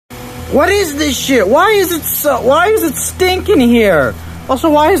What is this shit? Why is it stinking here? Also,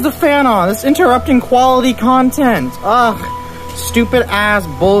 why is the fan on? It's interrupting quality content. Ugh. Stupid ass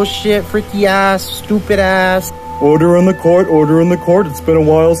bullshit, freaky ass, stupid ass. Order in the court, order in the court. It's been a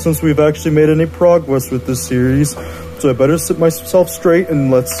while since we've actually made any progress with this series, so I better sit myself straight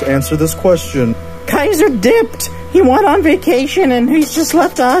and let's answer this question. Kaiser dipped. He went on vacation and he's just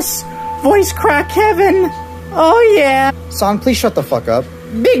left us. Voice crack Kevin. Oh yeah. Son, please shut the fuck up.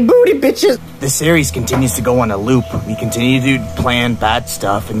 Big booty bitches. The series continues to go on a loop. We continue to plan bad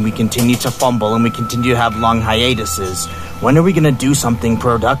stuff, and we continue to fumble, and we continue to have long hiatuses. When are we gonna do something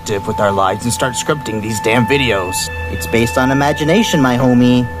productive with our lives and start scripting these damn videos? It's based on imagination, my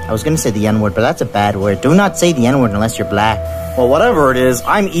homie. I was gonna say the N-word, but that's a bad word. Do not say the N-word unless you're black. Well, whatever it is,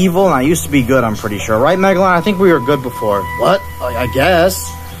 I'm evil and I used to be good, I'm pretty sure. Right, Megalon? I think we were good before. What? I guess.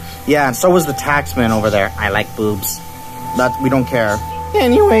 Yeah, and so was the taxman over there. I like boobs. We don't care.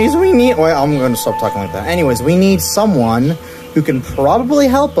 Anyways, we need... Well, I'm going to stop talking like that. Anyways, we need someone who can probably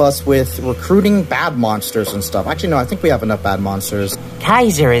help us with recruiting bad monsters and stuff. Actually, no, I think we have enough bad monsters.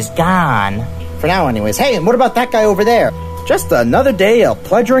 Kaiser is gone. For now, anyways. Hey, and what about that guy over there? Just another day of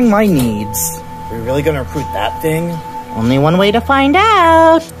pleasuring my needs. Are we really going to recruit that thing? Only one way to find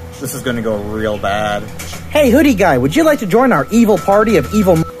out. This is going to go real bad. Hey, hoodie guy, would you like to join our evil party of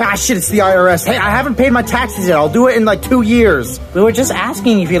evil... Ah, shit, it's the IRS. Hey, I haven't paid my taxes yet. I'll do it in like 2 years. We were just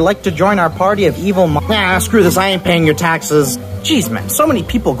asking if you'd like to join our party of evil... Nah, screw this. I ain't paying your taxes. Jeez, man, so many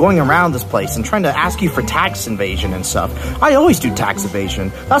people going around this place and trying to ask you for tax invasion and stuff. I always do tax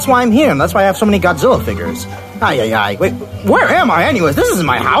evasion. That's why I'm here, and that's why I have so many Godzilla figures. Ay. Wait, where am I anyways? This isn't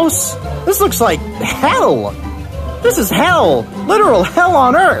my house. This looks like hell. This is hell. Literal hell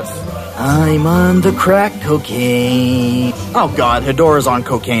on earth. I'm on the crack cocaine. Oh god, Hedora's on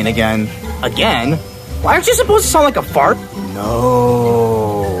cocaine again. Again? Why aren't you supposed to sound like a fart?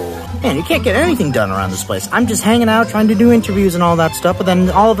 No. Man, you can't get anything done around this place. I'm just hanging out, trying to do interviews and all that stuff, but then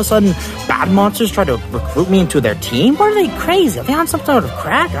all of a sudden, bad monsters try to recruit me into their team? What are they crazy? Are they on some sort of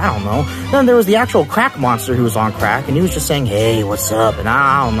crack? I don't know. Then there was the actual crack monster who was on crack, and he was just saying, hey, what's up? And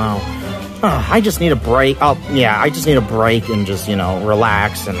I don't know. I just need a break. Oh, yeah, I just need a break and just, you know,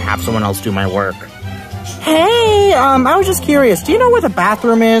 relax and have someone else do my work. Hey, I was just curious. Do you know where the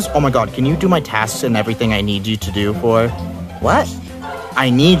bathroom is? Oh my god, can you do my tasks and everything I need you to do for? What?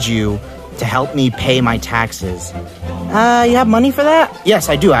 I need you to help me pay my taxes. You have money for that? Yes,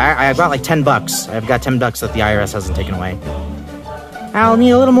 I do. I've got like 10 bucks. I've got 10 bucks that the IRS hasn't taken away. I'll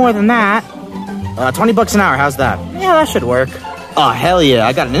need a little more than that. 20 bucks an hour, how's that? Yeah, that should work. Oh, hell yeah,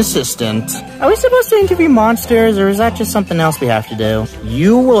 I got an assistant. Are we supposed to interview monsters, or is that just something else we have to do?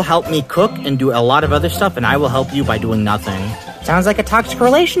 You will help me cook and do a lot of other stuff, and I will help you by doing nothing. Sounds like a toxic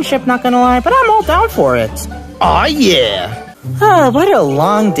relationship, not gonna lie, but I'm all down for it. Aw, yeah. What a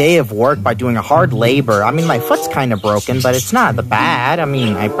long day of work by doing a hard labor. I mean, my foot's kind of broken, but it's not that bad. I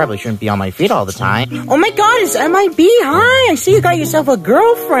mean, I probably shouldn't be on my feet all the time. Oh my god, it's MIB. Hi, I see you got yourself a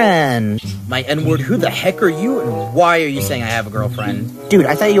girlfriend. My N-word, who the heck are you, and why are you saying I have a girlfriend? Dude,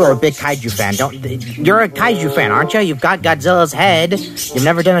 I thought you were a big Kaiju fan. You're a Kaiju fan, aren't you? You've got Godzilla's head. You've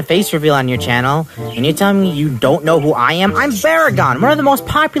never done a face reveal on your channel. And you're telling me you don't know who I am? I'm Baragon, one of the most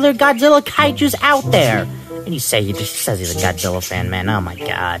popular Godzilla Kaijus out there. And he says he's a Godzilla fan, man. Oh my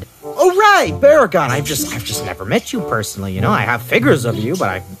god. Oh right, Baragon. I've just never met you personally. You know, I have figures of you,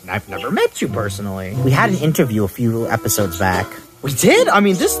 but I've never met you personally. We had an interview a few episodes back. We did? I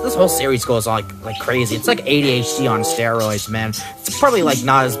mean, this whole series goes on like crazy. It's like ADHD on steroids, man. It's probably like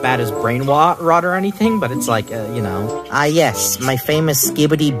not as bad as brain rot or anything, but it's like, you know. Yes, my famous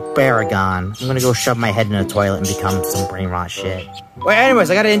Skibbity Baragon. I'm gonna go shove my head in a toilet and become some brain rot shit. Well, anyways,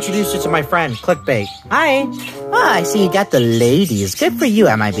 I gotta introduce you to my friend, Clickbait. Hi. I see you got the ladies. Good for you,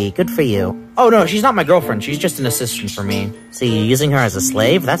 MIB. Good for you. Oh, no, she's not my girlfriend. She's just an assistant for me. So you're using her as a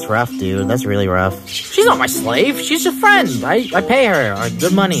slave? That's rough, dude. That's really rough. She's not my slave. She's a friend. I pay her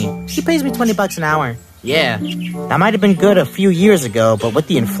good money. She pays me 20 bucks an hour. Yeah. That might have been good a few years ago, but with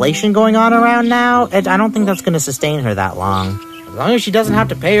the inflation going on around now, I don't think that's going to sustain her that long. As long as she doesn't have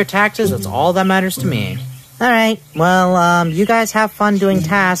to pay her taxes, that's all that matters to me. Alright, well, you guys have fun doing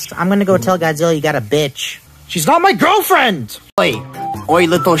tasks. I'm gonna go tell Godzilla you got a bitch. She's not my girlfriend! Oi,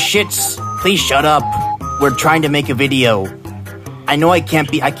 little shits. Please shut up. We're trying to make a video. I know I can't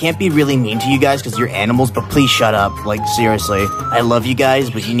be really mean to you guys because you're animals, but please shut up. Like, seriously. I love you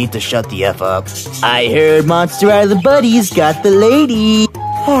guys, but you need to shut the F up. I heard Monster Island Buddies got the lady.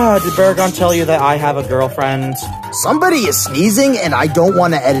 Did Baragon tell you that I have a girlfriend? Somebody is sneezing, and I don't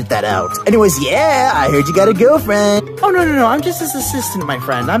want to edit that out. Anyways, yeah, I heard you got a girlfriend. Oh, no, I'm just his assistant, my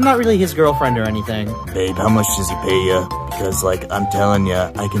friend. I'm not really his girlfriend or anything. Babe, how much does he pay you? Because, like, I'm telling you,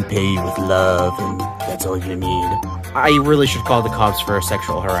 I can pay you with love, and that's all you need. I really should call the cops for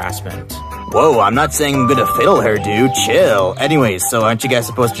sexual harassment. Whoa, I'm not saying I'm gonna fiddle her, dude. Chill. Anyways, so aren't you guys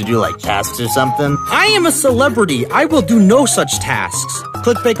supposed to do, like, tasks or something? I am a celebrity. I will do no such tasks.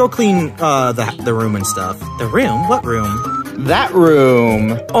 Clickbait, go clean the room and stuff. The room? What room? That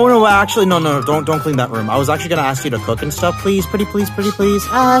room. Oh, no, actually, no, don't clean that room. I was actually gonna ask you to cook and stuff, please. Pretty please.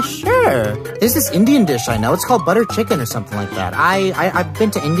 Sure. There's this Indian dish I know. It's called butter chicken or something like that. I've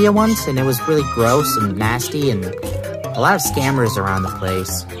been to India once, and it was really gross and nasty, and a lot of scammers around the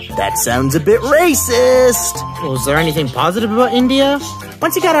place. That sounds a bit racist. Well, is there anything positive about India?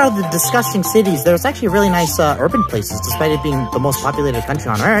 Once you got out of the disgusting cities, there's actually really nice urban places, despite it being the most populated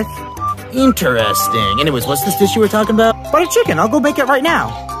country on Earth. Interesting. Anyways, what's this dish you were talking about? Butter chicken. I'll go make it right now.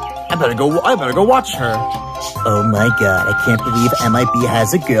 I better go watch her. Oh my god, I can't believe MIB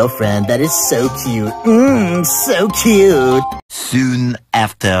has a girlfriend. That is so cute. So cute. Soon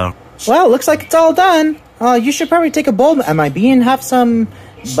after. Well, looks like it's all done. You should probably take a bowl, MIB, and have some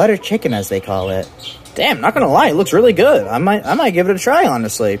butter chicken, as they call it. Damn, not gonna lie, it looks really good. I might give it a try,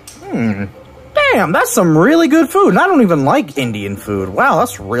 honestly. Damn, that's some really good food, and I don't even like Indian food. Wow,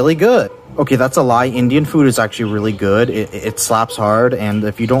 that's really good. Okay, that's a lie. Indian food is actually really good. It slaps hard, and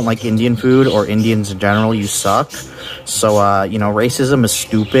if you don't like Indian food or Indians in general, you suck. So, you know, racism is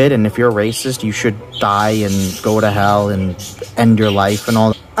stupid, and if you're a racist, you should die and go to hell and end your life and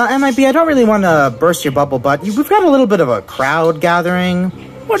all. MIB, I don't really want to burst your bubble, but we've got a little bit of a crowd gathering.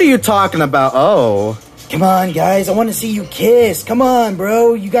 What are you talking about? Oh. Come on, guys, I want to see you kiss. Come on,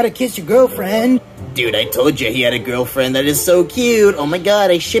 bro, you gotta kiss your girlfriend. Dude, I told you he had a girlfriend. That is so cute. Oh my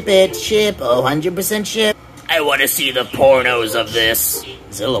god, I ship it. Ship. Oh, 100% ship. I want to see the pornos of this.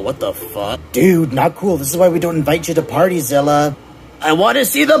 Zilla, what the fuck? Dude, not cool. This is why we don't invite you to parties, Zilla. I want to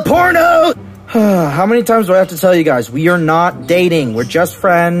see the porno! How many times do I have to tell you guys? We are not dating. We're just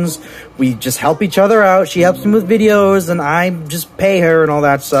friends. We just help each other out. She helps me with videos, and I just pay her and all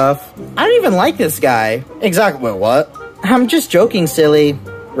that stuff. I don't even like this guy. Exactly. Wait, what? I'm just joking, silly.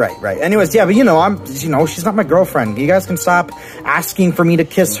 Right. Anyways, yeah, but she's not my girlfriend. You guys can stop asking for me to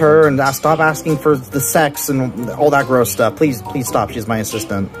kiss her and stop asking for the sex and all that gross stuff. Please stop. She's my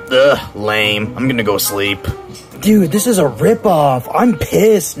assistant. Ugh, lame. I'm gonna go sleep. Dude, this is a ripoff. I'm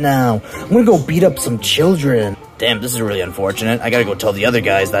pissed now. I'm gonna go beat up some children. Damn, this is really unfortunate. I gotta go tell the other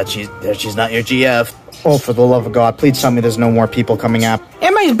guys that she's not your GF. Oh, for the love of God, please tell me there's no more people coming up.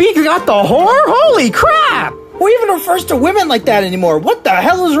 MIB got the whore? Holy crap! Who even refers to women like that anymore? What the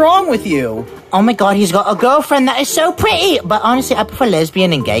hell is wrong with you? Oh my god, he's got a girlfriend that is so pretty. But honestly, I prefer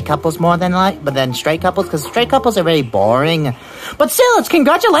lesbian and gay couples more than straight couples, because straight couples are very boring. But still, it's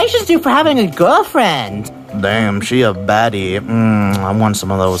congratulations to you for having a girlfriend. Damn, she a baddie. I want some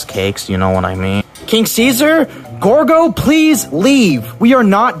of those cakes, you know what I mean? King Caesar, Gorgo, please leave. We are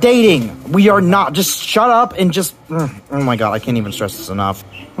not dating. We are not. Just shut up and just... Oh my god, I can't even stress this enough.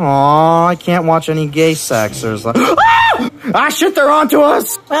 Aw, I can't watch any gay sex. There's like... Ah, shit, they're onto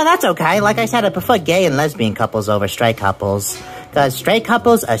us! Well, that's okay. Like I said, I prefer gay and lesbian couples over straight couples. Because straight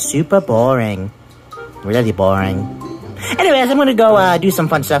couples are super boring. Really boring. Anyways, I'm gonna go do some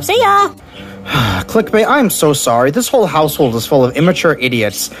fun stuff. See ya! Clickbait, I'm so sorry. This whole household is full of immature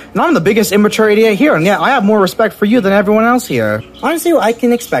idiots. And I'm the biggest immature idiot here, and yeah, I have more respect for you than everyone else here. Honestly, I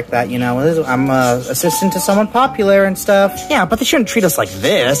can expect that, you know. I'm an assistant to someone popular and stuff. Yeah, but they shouldn't treat us like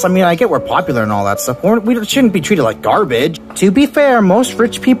this. I mean, I get we're popular and all that stuff. We shouldn't be treated like garbage. To be fair, most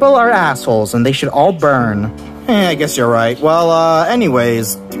rich people are assholes, and they should all burn. I guess you're right. Well,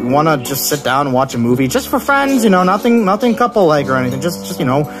 anyways, do you want to just sit down and watch a movie? Just for friends, you know, nothing couple-like or anything. Just, you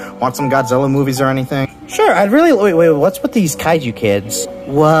know, watch some Godzilla movies or anything. Sure, I'd really... Wait, what's with these Kaiju kids?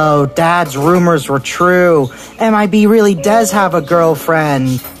 Whoa, Dad's rumors were true. MIB really does have a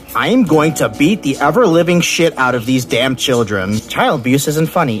girlfriend. I am going to beat the ever-living shit out of these damn children. Child abuse isn't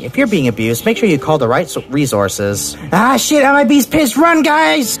funny. If you're being abused, make sure you call the right resources. Ah, shit, MIB's pissed. Run,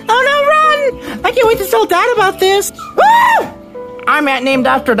 guys! Oh, no, run! I can't wait to tell Dad about this. Woo! I'm named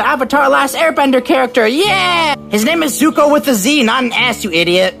after the Avatar Last Airbender character. Yeah! His name is Zuko with a Z, not an S, you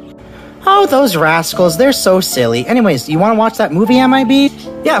idiot. Oh, those rascals, they're so silly. Anyways, you want to watch that movie, MIB?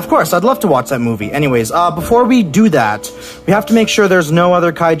 Yeah, of course, I'd love to watch that movie. Anyways, before we do that, we have to make sure there's no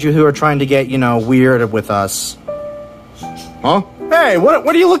other kaiju who are trying to get, you know, weird with us. Huh? Hey, what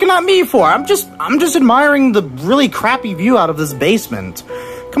are you looking at me for? I'm just admiring the really crappy view out of this basement.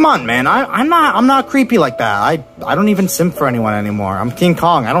 Come on, man. I'm not creepy like that. I don't even simp for anyone anymore. I'm King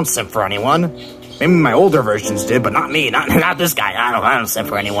Kong. I don't simp for anyone. Maybe my older versions did, but not me. Not this guy. I don't simp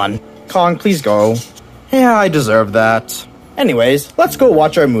for anyone. Kong, please go. Yeah, I deserve that. Anyways, let's go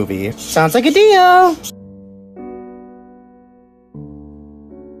watch our movie. Sounds like a deal.